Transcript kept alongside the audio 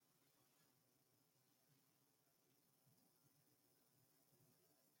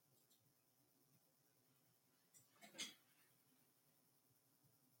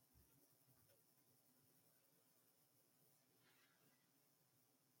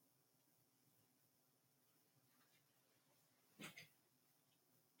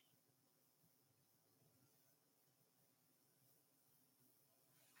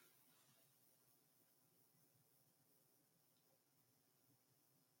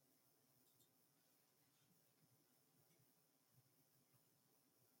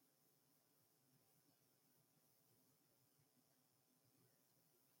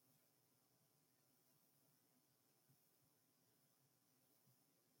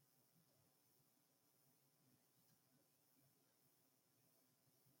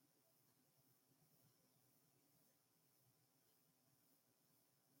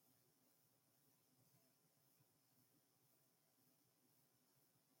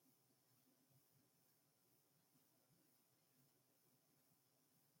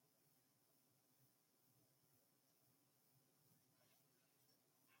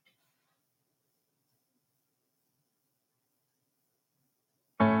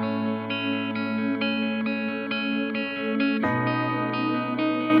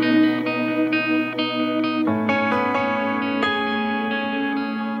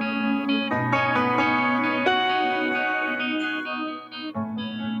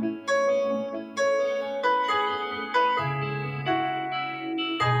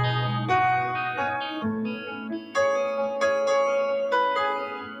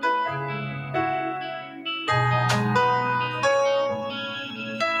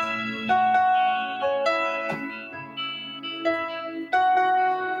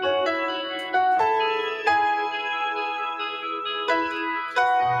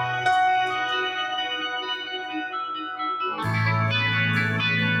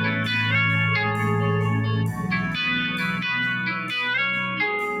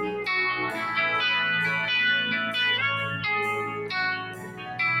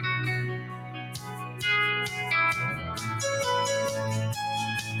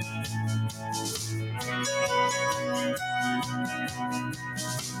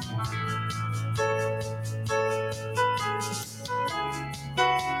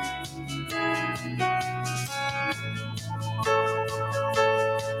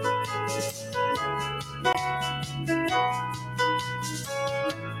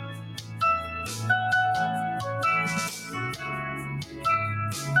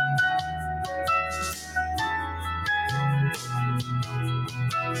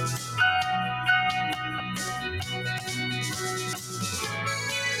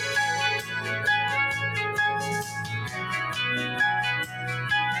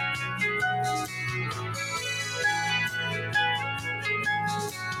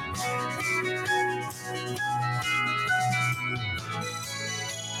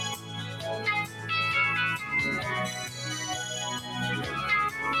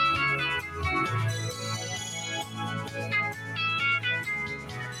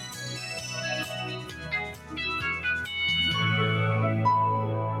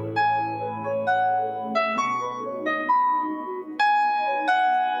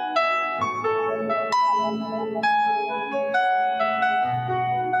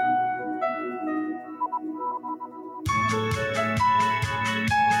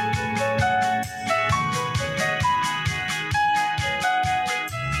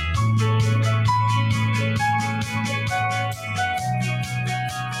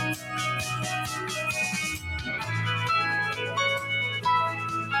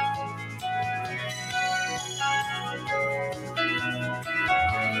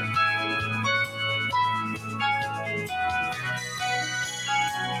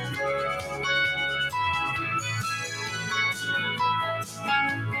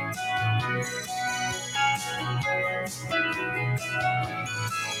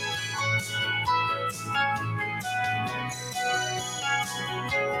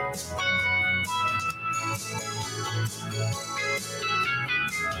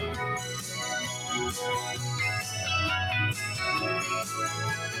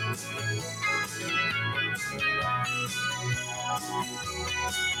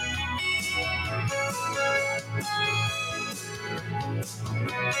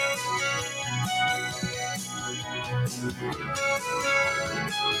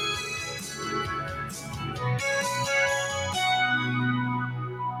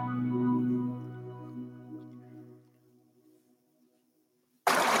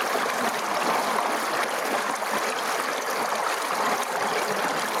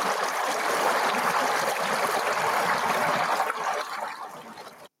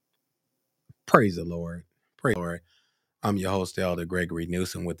Praise the Lord. Praise the Lord. I'm your host, Elder Gregory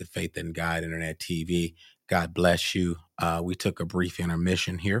Newsom with the Faith and God Internet TV. God bless you. We took a brief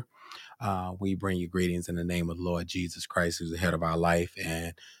intermission here. We bring you greetings in the name of the Lord Jesus Christ, who's the head of our life,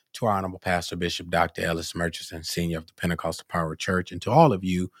 and to our honorable pastor, Bishop Dr. Ellis Murchison, senior of the Pentecostal Power Church, and to all of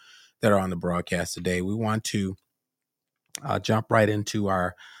you that are on the broadcast today. We want to jump right into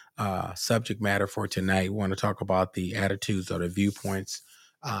our subject matter for tonight. We want to talk about the attitudes or the viewpoints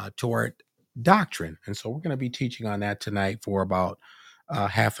toward doctrine. And so we're going to be teaching on that tonight for about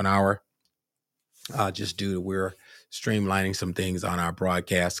half an hour, just due to we're streamlining some things on our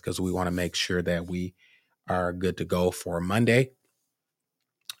broadcast because we want to make sure that we are good to go for Monday,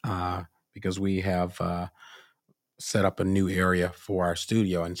 because we have set up a new area for our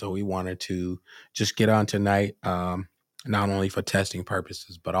studio. And so we wanted to just get on tonight, not only for testing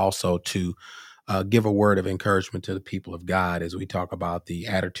purposes, but also to give a word of encouragement to the people of God as we talk about the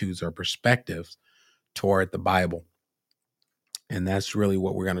attitudes or perspectives toward the Bible. And that's really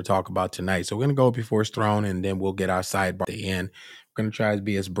what we're going to talk about tonight. So we're going to go before his throne, and then we'll get our sidebar at the end. We're going to try to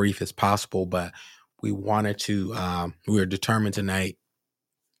be as brief as possible, but we wanted to, we're determined tonight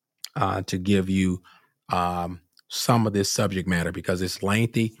to give you some of this subject matter because it's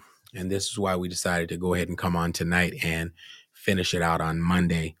lengthy. And this is why we decided to go ahead and come on tonight and finish it out on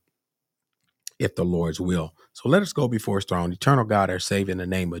Monday, if the Lord's will. So let us go before his throne. Eternal God, our Savior, in the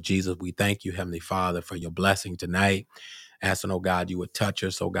name of Jesus, we thank you, Heavenly Father, for your blessing tonight. Asking, oh God, you would touch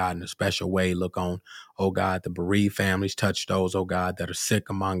us, oh God, in a special way. Look on, oh God, the bereaved families. Touch those, oh God, that are sick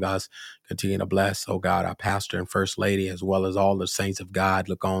among us. Continue to bless, oh God, our pastor and first lady, as well as all the saints of God.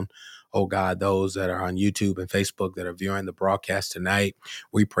 Look on, oh God, those that are on YouTube and Facebook that are viewing the broadcast tonight.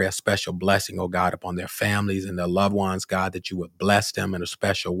 We pray a special blessing, oh God, upon their families and their loved ones, God, that you would bless them in a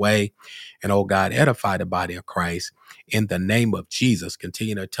special way. And, oh God, edify the body of Christ. In the name of Jesus,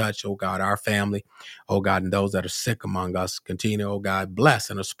 continue to touch, oh God, our family, oh God, and those that are sick among us. Continue, oh God, bless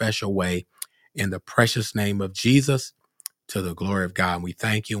in a special way. In the precious name of Jesus, to the glory of God. And we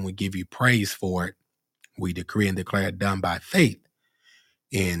thank you and we give you praise for it. We decree and declare it done by faith.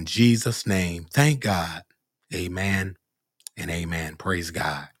 In Jesus' name, thank God. Amen and amen. Praise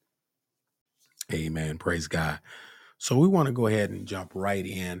God. Amen. Praise God. So we want to go ahead and jump right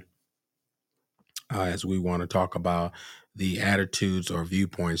in as we want to talk about the attitudes or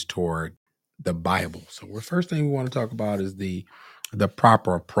viewpoints toward the Bible. So the first thing we want to talk about is the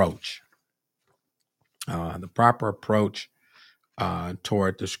proper approach. The proper approach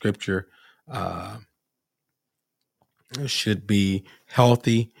toward the scripture should be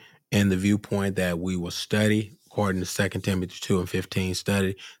healthy in the viewpoint that we will study, according to 2 Timothy 2:15,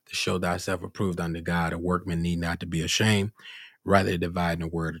 study to show thyself approved unto God, a workman need not to be ashamed, rather dividing the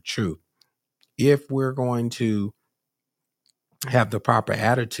word of truth. If we're going to have the proper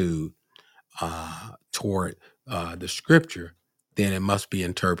attitude toward the scripture, then it must be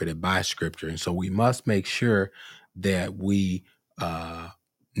interpreted by scripture. And so we must make sure that we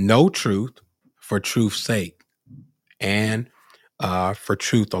know truth for truth's sake and for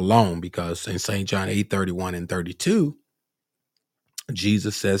truth alone, because in St. John 8:31 and 32,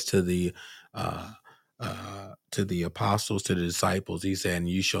 Jesus says to the apostles, to the disciples, he said, and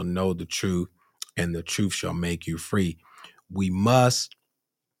you shall know the truth and the truth shall make you free. We must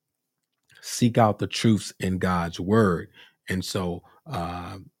seek out the truths in God's word. And so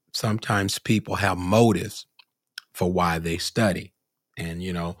sometimes people have motives for why they study. And,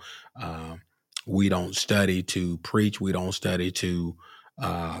 we don't study to preach. We don't study to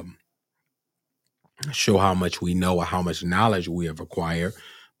show how much we know or how much knowledge we have acquired,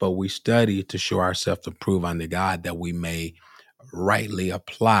 but we study to show ourselves approved unto God, that we may rightly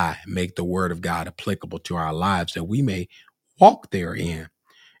apply, make the word of God applicable to our lives, that we may walk therein.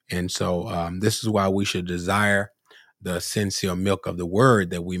 And so this is why we should desire the sincere milk of the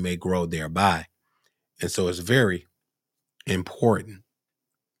word, that we may grow thereby. And so it's very important,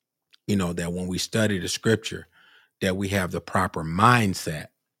 that when we study the scripture, that we have the proper mindset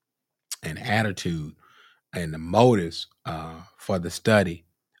and attitude and the motives for the study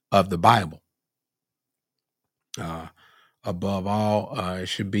of the Bible. Above all, it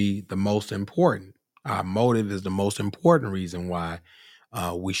should be the most important. Our motive is the most important reason why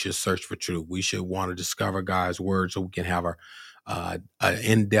we should search for truth. We should want to discover God's word so we can have a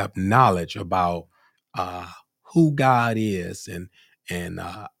in-depth knowledge about uh, who God is, and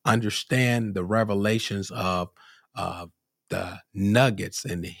understand the revelations of uh, the nuggets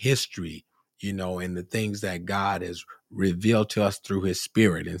and the history, and the things that God has revealed to us through his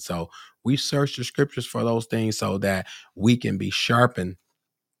spirit. And so we search the scriptures for those things so that we can be sharpened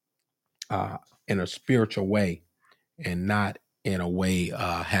uh, in a spiritual way, and not in a way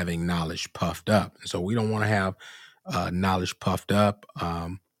having knowledge puffed up. And so we don't want to have knowledge puffed up.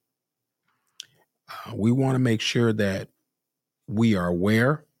 We want to make sure that we are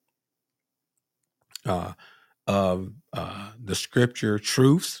aware uh, of the scripture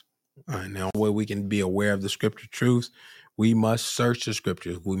truths. And the only way we can be aware of the scripture truths, we must search the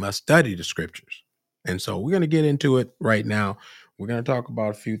scriptures. We must study the scriptures. And so we're going to get into it right now. We're going to talk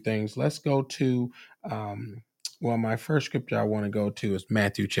about a few things. Let's go to, my first scripture I want to go to is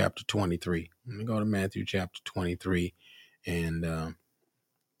Matthew chapter 23. I'm going to go to Matthew chapter 23, and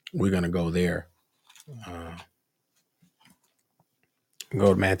we're going to go there.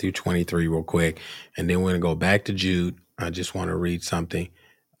 Go to Matthew 23 real quick, and then we're going to go back to Jude. I just want to read something.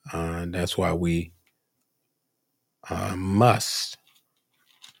 That's why we must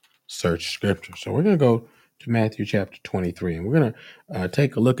search scripture. So we're going to go to Matthew chapter 23, and we're going to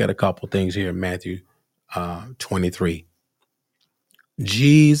take a look at a couple things here in Matthew 23.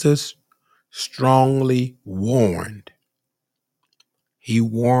 Jesus strongly warned. He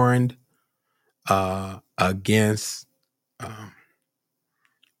warned against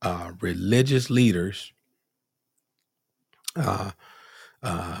religious leaders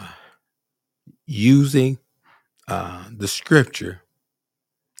using the scripture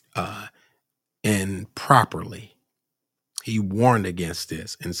improperly. He warned against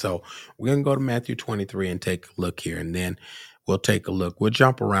this. And so we're going to go to Matthew 23 and take a look here, and then we'll take a look. We'll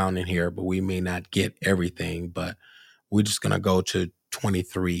jump around in here, but we may not get everything, but we're just going to go to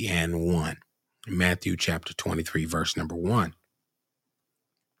 23 and 1. Matthew chapter 23, verse number 1.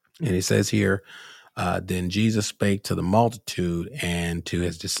 And it says here, then Jesus spake to the multitude and to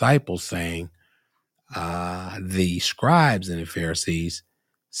his disciples, saying, the scribes and the Pharisees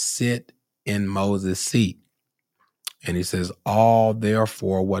sit in Moses' seat. And he says, all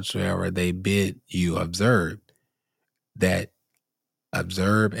therefore whatsoever they bid you observe, that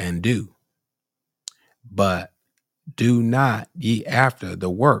observe and do. But do not ye after the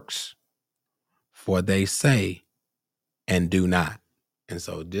works, for they say and do not. And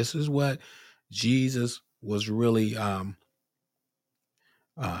so this is what Jesus was really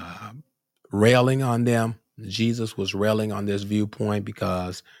railing on them. Jesus was railing on this viewpoint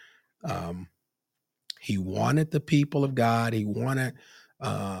because he wanted the people of God. He wanted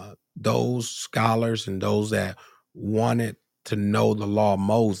those scholars and those that wanted to know the law of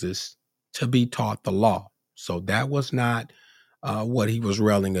Moses to be taught the law. So that was not what he was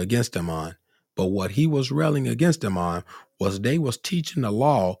railing against them on. But what he was railing against them on was they was teaching the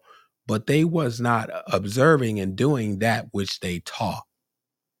law, but they was not observing and doing that which they taught.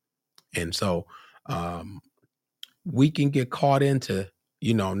 And so we can get caught into,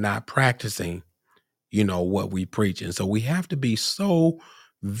 not practicing what we preach. And so we have to be so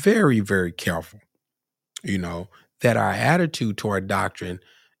very, very careful, that our attitude toward doctrine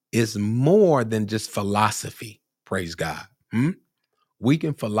is more than just philosophy. Praise God. We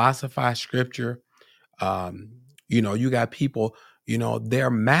can philosophize scripture. You got people, they're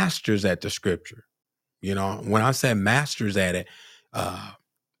masters at the scripture. When I say masters at it,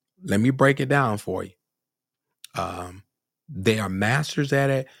 let me break it down for you. They are masters at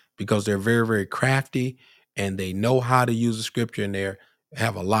it because they're very, very crafty, and they know how to use the scripture, and they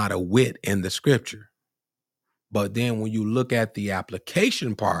have a lot of wit in the scripture. But then when you look at the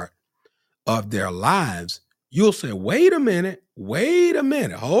application part of their lives, you'll say, wait a minute,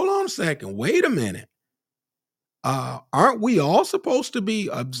 hold on a second, wait a minute. Aren't we all supposed to be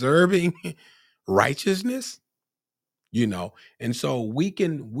observing righteousness? And so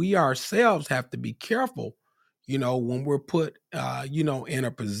we ourselves have to be careful, when we're put, in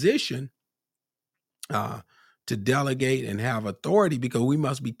a position to delegate and have authority, because we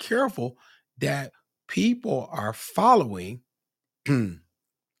must be careful that people are following,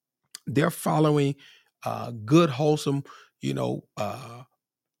 they're following good, wholesome,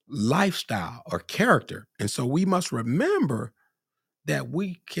 lifestyle or character. And so we must remember that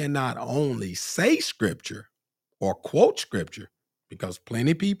we cannot only say scripture or quote scripture, because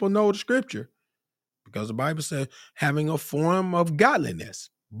plenty of people know the scripture, because the Bible says having a form of godliness,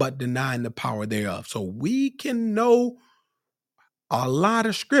 but denying the power thereof. So we can know a lot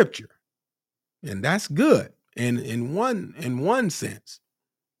of scripture, and that's good in one sense.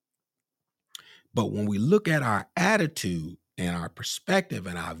 But when we look at our attitude and our perspective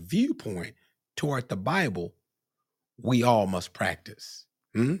and our viewpoint toward the Bible, we all must practice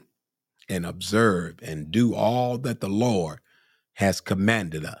and observe and do all that the Lord has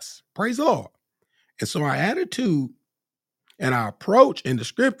commanded us. Praise the Lord. And so our attitude and our approach in the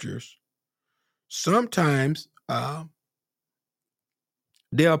scriptures, sometimes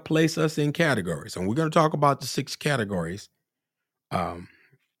they'll place us in categories. And we're going to talk about the 6 categories of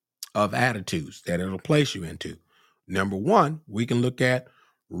attitudes that it'll place you into. Number 1, we can look at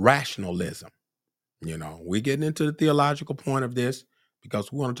rationalism. We're getting into the theological point of this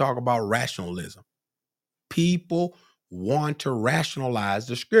because we want to talk about rationalism. People want to rationalize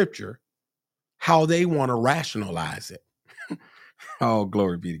the scripture how they want to rationalize it. Oh,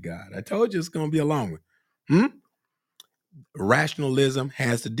 glory be to God. I told you it's going to be a long one. Rationalism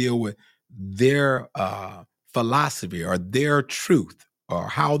has to deal with their philosophy or their truth or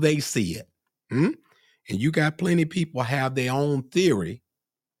how they see it. And you got plenty of people have their own theory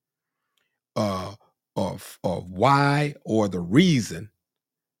of why or the reason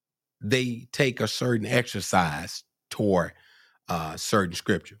they take a certain exercise toward certain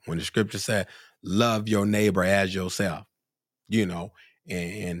scripture. When the scripture said, love your neighbor as yourself,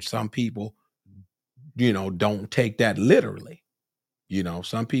 and some people, don't take that literally.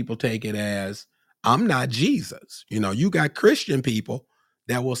 Some people take it as, I'm not Jesus. You got Christian people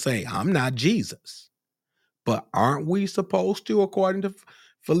that will say, I'm not Jesus. But aren't we supposed to, according to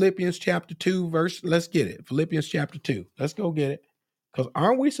Philippians chapter 2, let's get it. Philippians chapter 2. Let's go get it. Because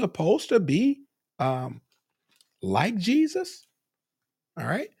aren't we supposed to be like Jesus? All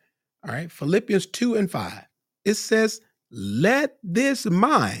right. All right. Philippians 2:5. It says, let this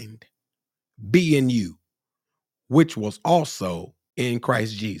mind be in you, which was also in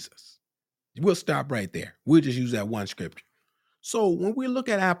Christ Jesus. We'll stop right there. We'll just use that one scripture. So when we look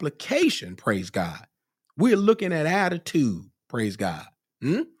at application, praise God, we're looking at attitude, praise God.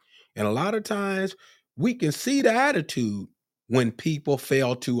 And a lot of times we can see the attitude when people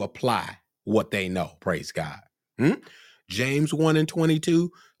fail to apply what they know, praise God. James 1:22,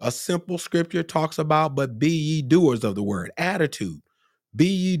 a simple scripture talks about, but be ye doers of the word, attitude. Be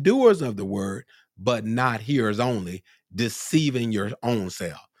ye doers of the word, but not hearers only, deceiving your own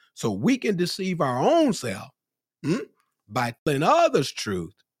self. So we can deceive our own self by telling others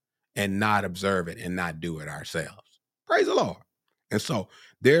truth and not observe it and not do it ourselves. Praise the Lord. And so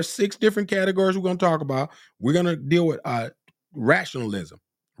there's 6 different categories we're going to talk about. We're going to deal with rationalism.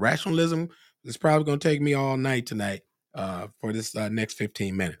 Rationalism is probably going to take me all night tonight for this next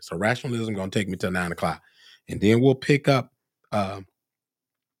 15 minutes. So rationalism is going to take me till 9 o'clock. And then we'll pick up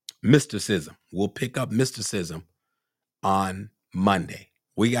mysticism. We'll pick up mysticism on Monday.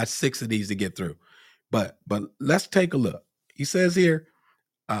 We got 6 of these to get through. But let's take a look. He says here,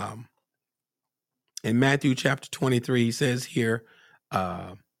 in Matthew chapter 23, he says here,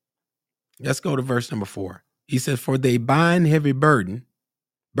 let's go to verse number 4. He says, for they bind heavy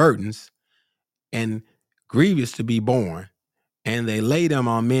burdens and grievous to be borne, and they lay them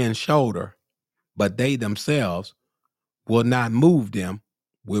on men's shoulder, but they themselves will not move them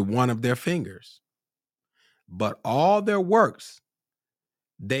with one of their fingers. But all their works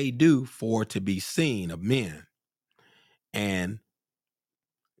they do for to be seen of men. And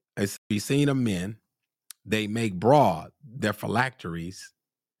as to be seen of men, they make broad their phylacteries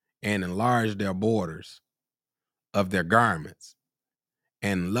and enlarge their borders of their garments,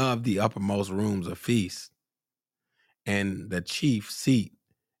 and love the uppermost rooms of feasts and the chief seat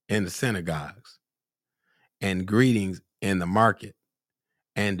in the synagogues and greetings in the market,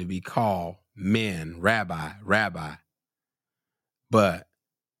 and to be called men, Rabbi, Rabbi. But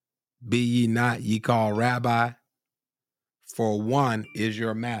be ye not ye called Rabbi, for one is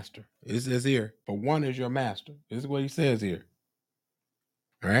your master. It says here, for one is your master. This is what he says here.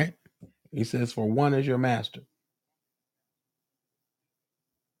 All right? He says, for one is your master.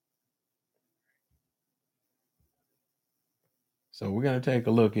 So we're going to take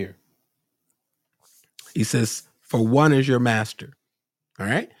a look here. He says, for one is your master. All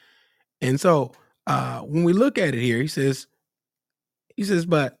right? And so when we look at it here, he says,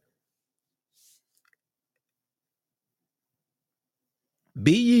 but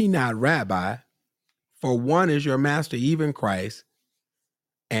be ye not Rabbi, for one is your master, even Christ,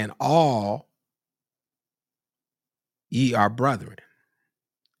 and all ye are brethren,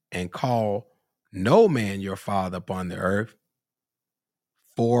 and call no man your father upon the earth,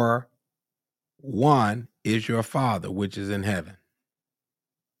 for one is your Father which is in heaven.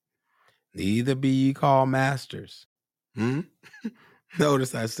 Neither be ye called masters.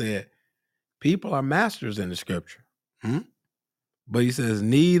 Notice I said people are masters in the scripture. But he says,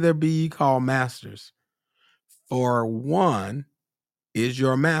 neither be ye called masters, for one is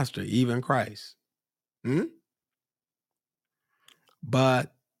your master, even Christ.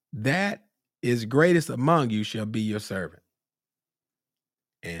 But that is greatest among you shall be your servant.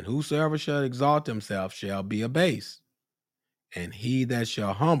 And whosoever shall exalt himself shall be abased, and he that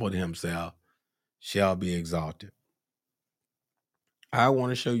shall humble himself shall be exalted. I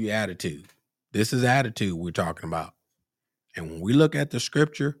want to show you attitude. This is attitude we're talking about. And when we look at the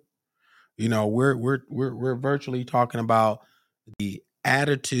scripture, you know, we're virtually talking about the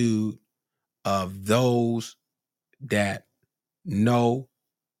attitude of those that know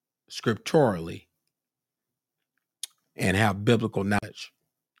scripturally and have biblical knowledge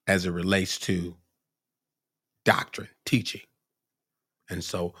as it relates to doctrine, teaching. And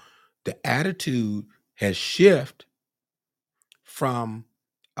so the attitude has shifted from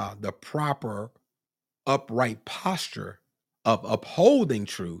the proper upright posture of upholding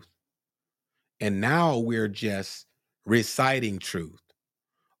truth. And now we're just reciting truth,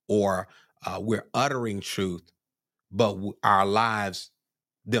 or we're uttering truth, but our lives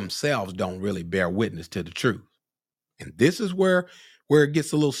themselves don't really bear witness to the truth. And this is where it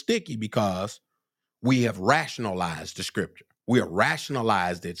gets a little sticky, because we have rationalized the scripture. We have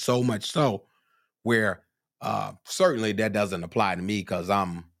rationalized it so much so where certainly that doesn't apply to me because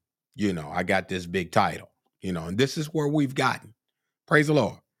I'm, I got this big title, and this is where we've gotten. Praise the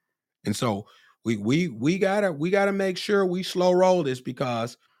Lord. And so we gotta make sure we slow roll this,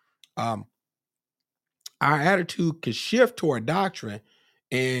 because our attitude could shift toward doctrine,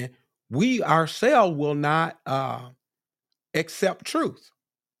 and we ourselves will not accept truth.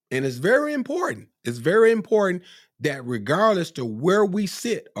 And it's very important. It's very important that regardless to where we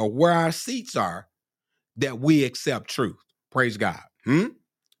sit or where our seats are, that we accept truth. Praise God.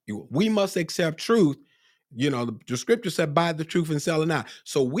 We must accept truth. The scripture said, buy the truth and sell it not.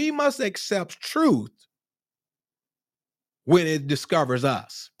 So we must accept truth when it discovers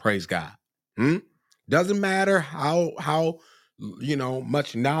us. Praise God. Doesn't matter how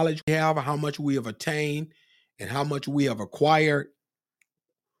much knowledge we have, or how much we have attained, and how much we have acquired.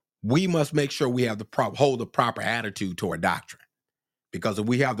 We must make sure we have hold the proper attitude toward doctrine. Because if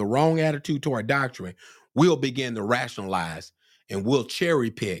we have the wrong attitude toward doctrine, we'll begin to rationalize and we'll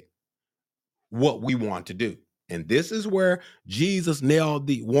cherry pick what we want to do. And this is where Jesus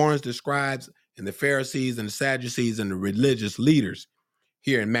warns the scribes and the Pharisees and the Sadducees and the religious leaders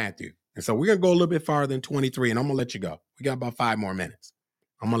here in Matthew. And so we're going to go a little bit farther than 23, and I'm going to let you go. We got about 5 more minutes.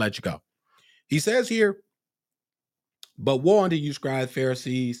 I'm going to let you go. He says here, but woe unto you, scribes,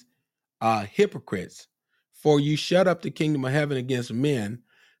 Pharisees, hypocrites, for you shut up the kingdom of heaven against men,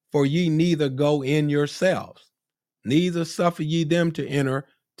 for ye neither go in yourselves, neither suffer ye them to enter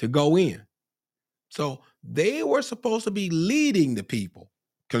to go in. So they were supposed to be leading the people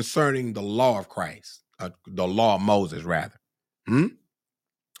concerning the law of Christ, the law of Moses, rather.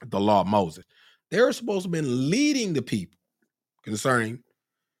 The law of Moses. They were supposed to have been leading the people concerning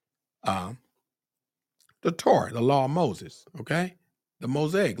the Torah, the law of Moses, okay? The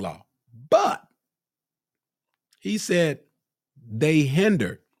Mosaic law. But he said they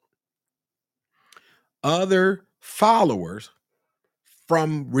hindered other followers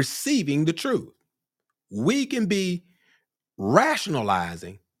from receiving the truth. We can be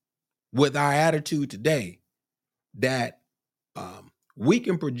rationalizing with our attitude today that we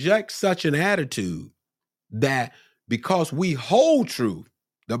can project such an attitude that because we hold truth,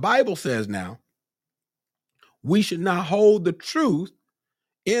 the Bible says now, we should not hold the truth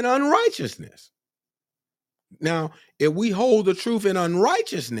in unrighteousness. Now, if we hold the truth in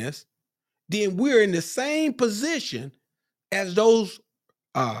unrighteousness, then we're in the same position as those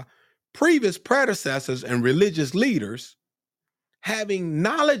previous predecessors and religious leaders, having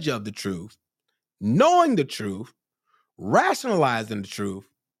knowledge of the truth, knowing the truth, rationalizing the truth,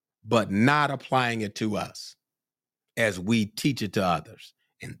 but not applying it to us as we teach it to others.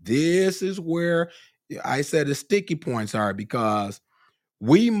 And this is where I said the sticky points are, because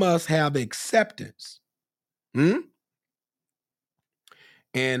we must have acceptance. And,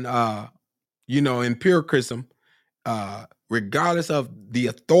 empiricism, regardless of the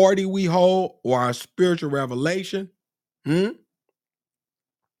authority we hold or our spiritual revelation, the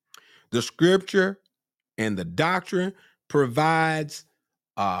scripture and the doctrine provides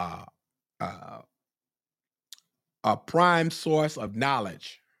a prime source of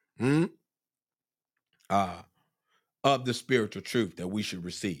knowledge of the spiritual truth that we should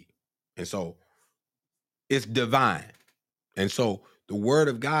receive. And so it's divine. And so the word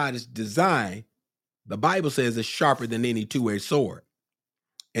of God is designed, the Bible says it's sharper than any two-edged sword.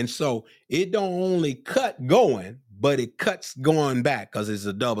 And so it don't only cut going, but it cuts going back because it's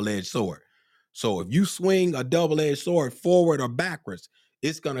a double-edged sword. So if you swing a double-edged sword forward or backwards,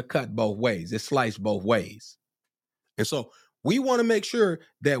 it's going to cut both ways. It slices both ways. And so we want to make sure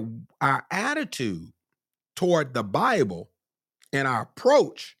that our attitude toward the Bible and our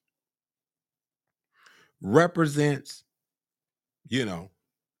approach represents,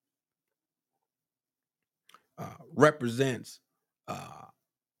 represents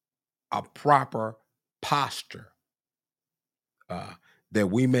a proper posture, that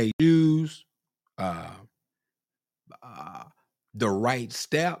we may choose the right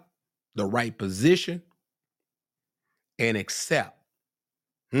step, the right position, and accept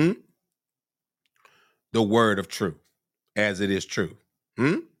the word of truth as it is true.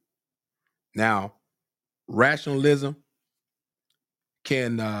 Now, rationalism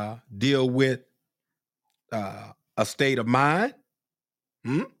can deal with a state of mind.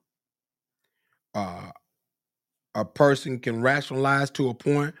 A person can rationalize to a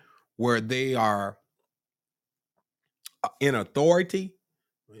point where they are in authority.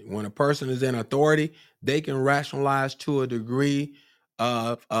 When a person is in authority, they can rationalize to a degree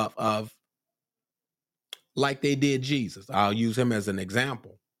of like they did Jesus. I'll use him as an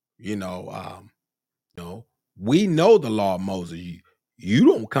example. We know the law of Moses. You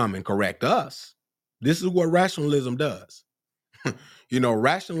don't come and correct us. This is what rationalism does.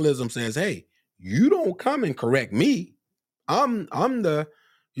 Rationalism says, hey, you don't come and correct me. I'm the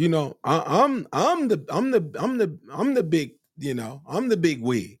big, I'm the big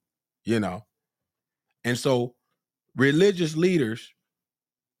wig, And so religious leaders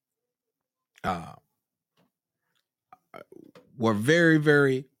were very,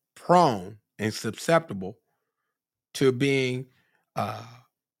 very prone and susceptible to being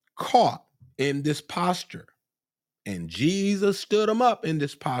caught in this posture. And Jesus stood them up in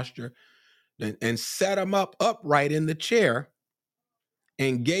this posture and set them up upright in the chair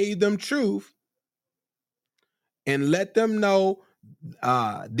and gave them truth and let them know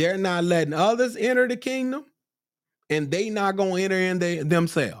they're not letting others enter the kingdom and they not going to enter in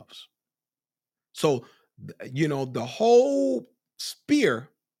themselves. So, the whole spear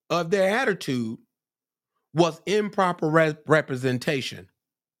of their attitude was improper representation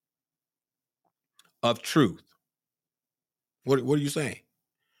of truth. What are you saying?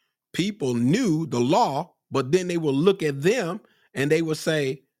 People knew the law, but then they will look at them and they will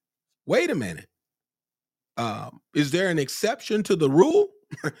say, wait a minute. Is there an exception to the rule?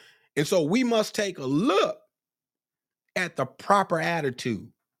 And so we must take a look at the proper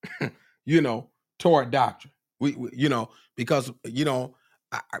attitude, toward doctrine. We because,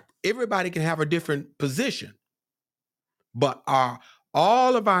 everybody can have a different position, but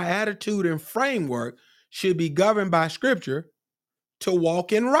all of our attitude and framework should be governed by scripture to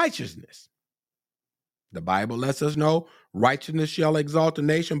walk in righteousness. The Bible lets us know righteousness shall exalt a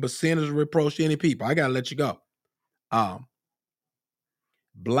nation, but sin is a reproach to any people. I got to let you go.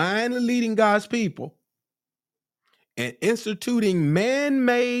 Blindly leading God's people and instituting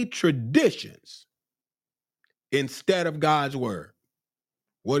man-made traditions instead of God's word.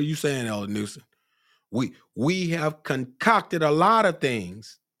 What are you saying, Elder Newsom? We have concocted a lot of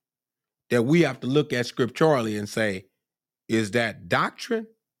things that we have to look at scripturally and say, is that doctrine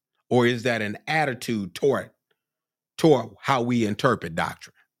or is that an attitude toward how we interpret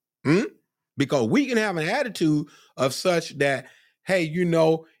doctrine? Because we can have an attitude of such that, hey,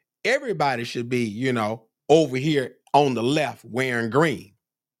 everybody should be, over here on the left wearing green.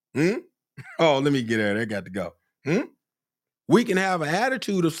 Oh, let me get there. I got to go. We can have an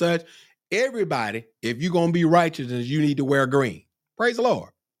attitude of such, everybody, if you're going to be righteous, you need to wear green. Praise the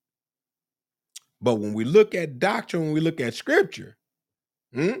Lord. But when we look at doctrine, when we look at scripture,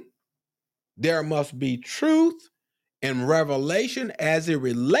 there must be truth and revelation as it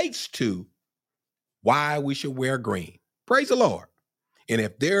relates to why we should wear green. Praise the Lord. And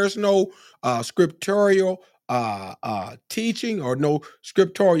if there's no scriptural teaching or no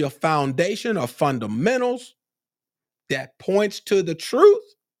scriptural foundation or fundamentals that points to the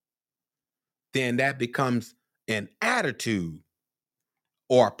truth, then that becomes an attitude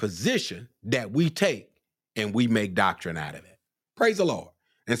or a position that we take and we make doctrine out of it. Praise the Lord.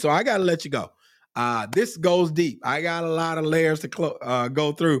 And so I got to let you go. This goes deep. I got a lot of layers to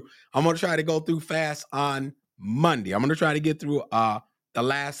go through. I'm going to try to go through fast on Monday. I'm going to try to get through the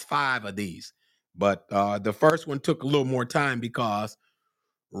last 5 of these. But the first one took a little more time because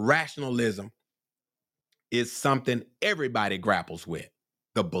rationalism is something everybody grapples with.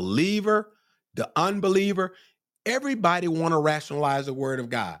 The believer, the unbeliever, everybody want to rationalize the word of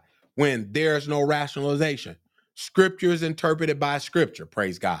God when there's no rationalization. Scripture is interpreted by scripture,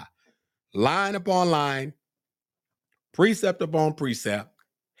 praise God. Line upon line, precept upon precept,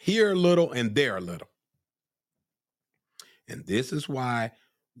 here a little and there a little. And this is why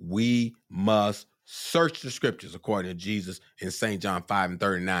we must search the scriptures, according to Jesus in St. John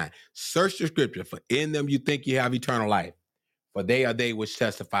 5:39. Search the scripture, for in them you think you have eternal life, for they are they which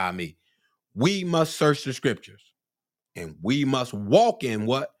testify of me. We must search the scriptures, and we must walk in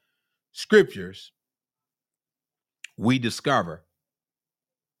what scriptures we discover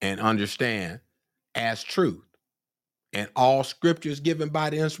and understand as truth. And all scriptures given by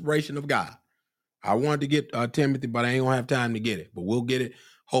the inspiration of God. I wanted to get Timothy, but I ain't gonna have time to get it. But we'll get it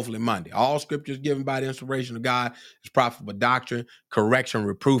hopefully Monday. All scriptures given by the inspiration of God is profitable for doctrine, correction,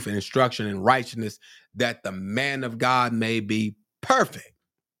 reproof, and instruction in righteousness, that the man of God may be perfect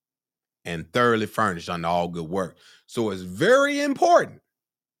and thoroughly furnished unto all good work. So it's very important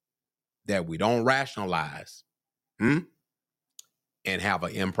that we don't rationalize and have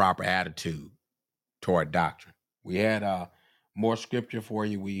an improper attitude toward doctrine. We had more scripture for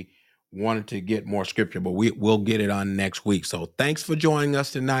you. We wanted to get more scripture, but we'll get it on next week. So thanks for joining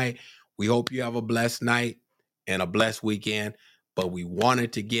us tonight. We hope you have a blessed night and a blessed weekend. But we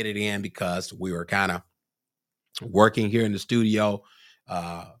wanted to get it in because we were kind of working here in the studio.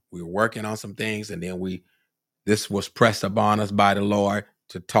 We were working on some things, and then this was pressed upon us by the Lord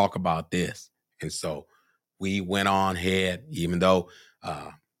to talk about this. And so we went on ahead, even though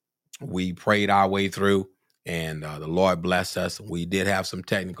we prayed our way through, and the Lord blessed us. We did have some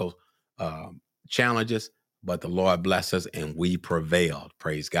technical challenges, but the Lord blessed us, and we prevailed.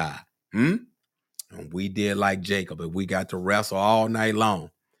 Praise God. And we did like Jacob. If we got to wrestle all night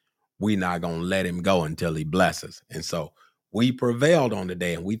long, we're not going to let him go until he blesses. And so we prevailed on the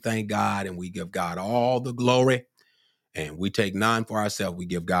day, and we thank God, and we give God all the glory, and we take none for ourselves. We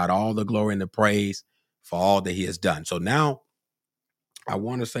give God all the glory and the praise for all that he has done. So now I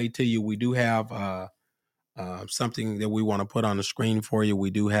want to say to you, we do have something that we want to put on the screen for you. We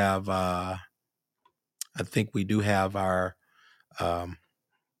do have, I think we do have our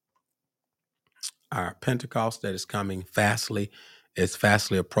Pentecost that is coming fastly. It's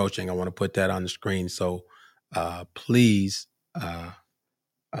fastly approaching. I want to put that on the screen. So please,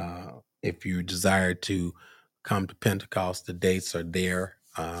 if you desire to come to Pentecost, the dates are there.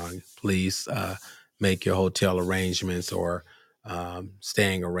 Please make your hotel arrangements or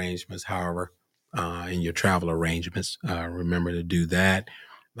staying arrangements, however, in your travel arrangements. Remember to do that.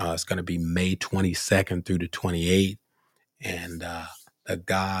 It's going to be May 22nd through the 28th. And the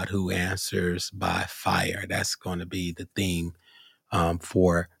God who answers by fire. That's going to be the theme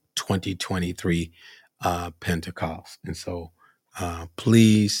for 2023 Pentecost. And so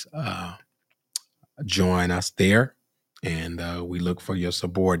please join us there. And we look for your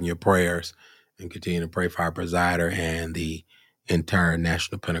support and your prayers, and continue to pray for our presider and the entire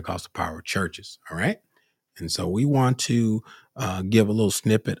National Pentecostal Power churches. All right. And so we want to give a little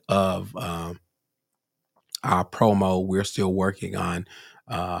snippet of our promo. We're still working on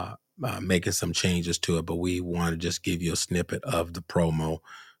making some changes to it, but we want to just give you a snippet of the promo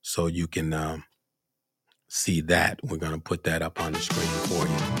so you can see that. We're going to put that up on the screen for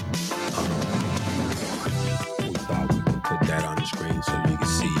you. We thought we could put that on the screen so you can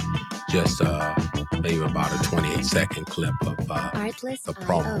see just maybe about a 28-second clip of the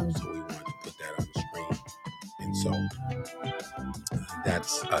promo. So we wanted to put that on the screen. And so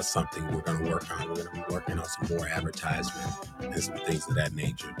that's something we're going to work on. We're going to be working on some more advertisement and some things of that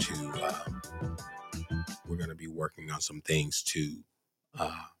nature we're going to be working on some things to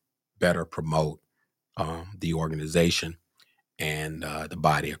better promote the organization and the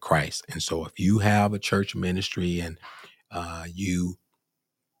body of Christ. And so if you have a church ministry and you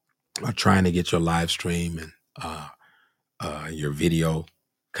are trying to get your live stream and your video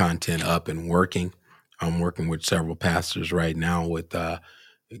content up and working, I'm working with several pastors right now with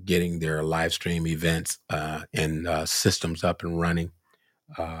getting their live stream events and systems up and running.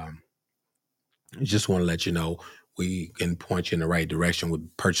 I just want to let you know we can point you in the right direction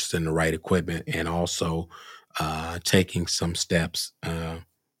with purchasing the right equipment, and also taking some steps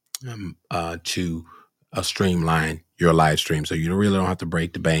to streamline your live stream. So you really don't have to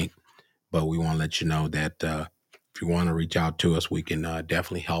break the bank, but we want to let you know that if you want to reach out to us, we can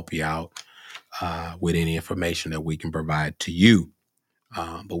definitely help you out with any information that we can provide to you.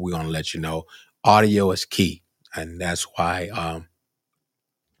 But we want to let you know audio is key, and that's why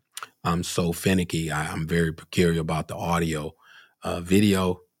I'm so finicky. I'm very peculiar about the audio.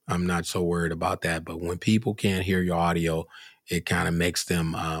 Video, I'm not so worried about that. But when people can't hear your audio, it kind of makes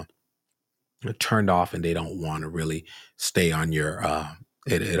them turned off, and they don't want to really stay on your.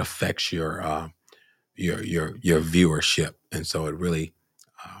 It affects your viewership, and so it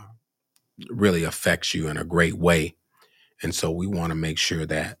really affects you in a great way And so we want to make sure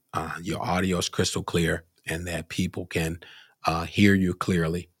that your audio is crystal clear and that people can hear you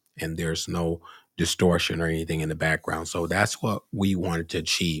clearly and there's no distortion or anything in the background. So that's what we wanted to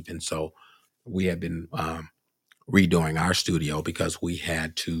achieve. And so we have been redoing our studio because we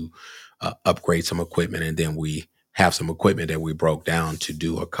had to upgrade some equipment, and then we have some equipment that we broke down to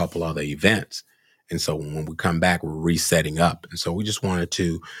do a couple other events. And so when we come back, we're resetting up. And so we just wanted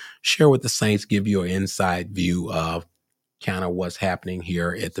to share with the saints, give you an inside view of kind of what's happening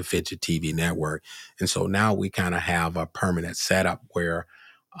here at the Fidget TV network. And so now we kind of have a permanent setup where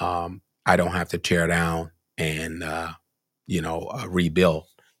I don't have to tear down and, rebuild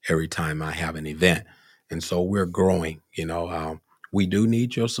every time I have an event. And so we're growing, we do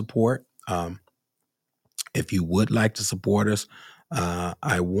need your support. If you would like to support us,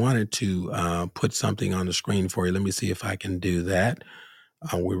 I wanted to put something on the screen for you. Let me see if I can do that.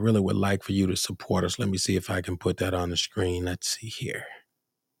 We really would like for you to support us. Let me see if I can put that on the screen. Let's see here.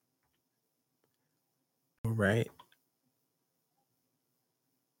 All right.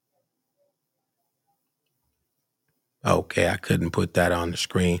 Okay, I couldn't put that on the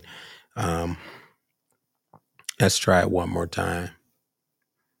screen. Let's try it one more time.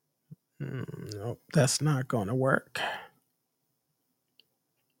 Nope, that's not going to work.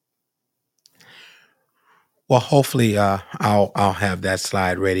 Well, hopefully, I'll have that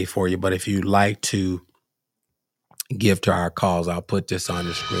slide ready for you. But if you'd like to give to our cause, I'll put this on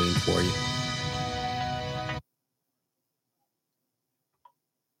the screen for you.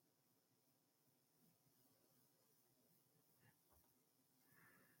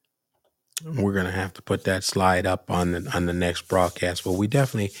 We're going to have to put that slide up on the next broadcast. But we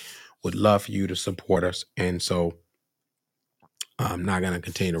definitely would love for you to support us. And so I'm not going to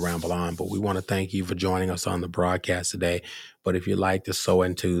continue to ramble on, but we want to thank you for joining us on the broadcast today. But if you'd like to sow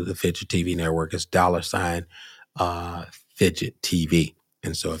into the Fidget TV network, it's $Fidget TV.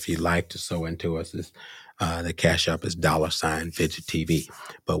 And so if you'd like to sow into us, the cash up is $Fidget TV.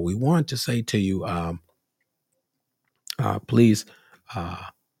 But we want to say to you, please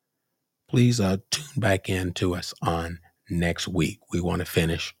tune back in to us on next week. We want to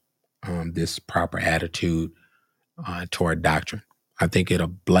finish this proper attitude toward doctrine. I think it'll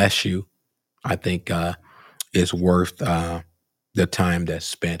bless you. I think it's worth the time that's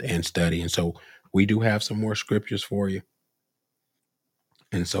spent in study. And so we do have some more scriptures for you.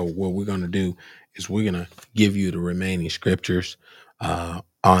 And so what we're going to do is we're going to give you the remaining scriptures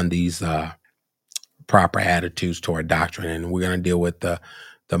on these proper attitudes toward doctrine. And we're going to deal with the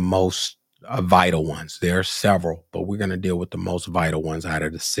most vital ones. There are several, but we're going to deal with the most vital ones out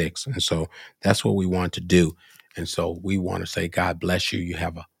of the 6. And so that's what we want to do. And so we want to say, God bless you. You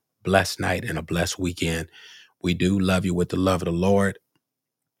have a blessed night and a blessed weekend. We do love you with the love of the Lord.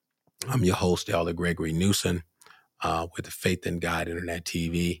 I'm your host, Elder Gregory Newsom, with the Faith in God Internet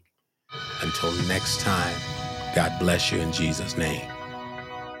TV. Until next time, God bless you in Jesus' name.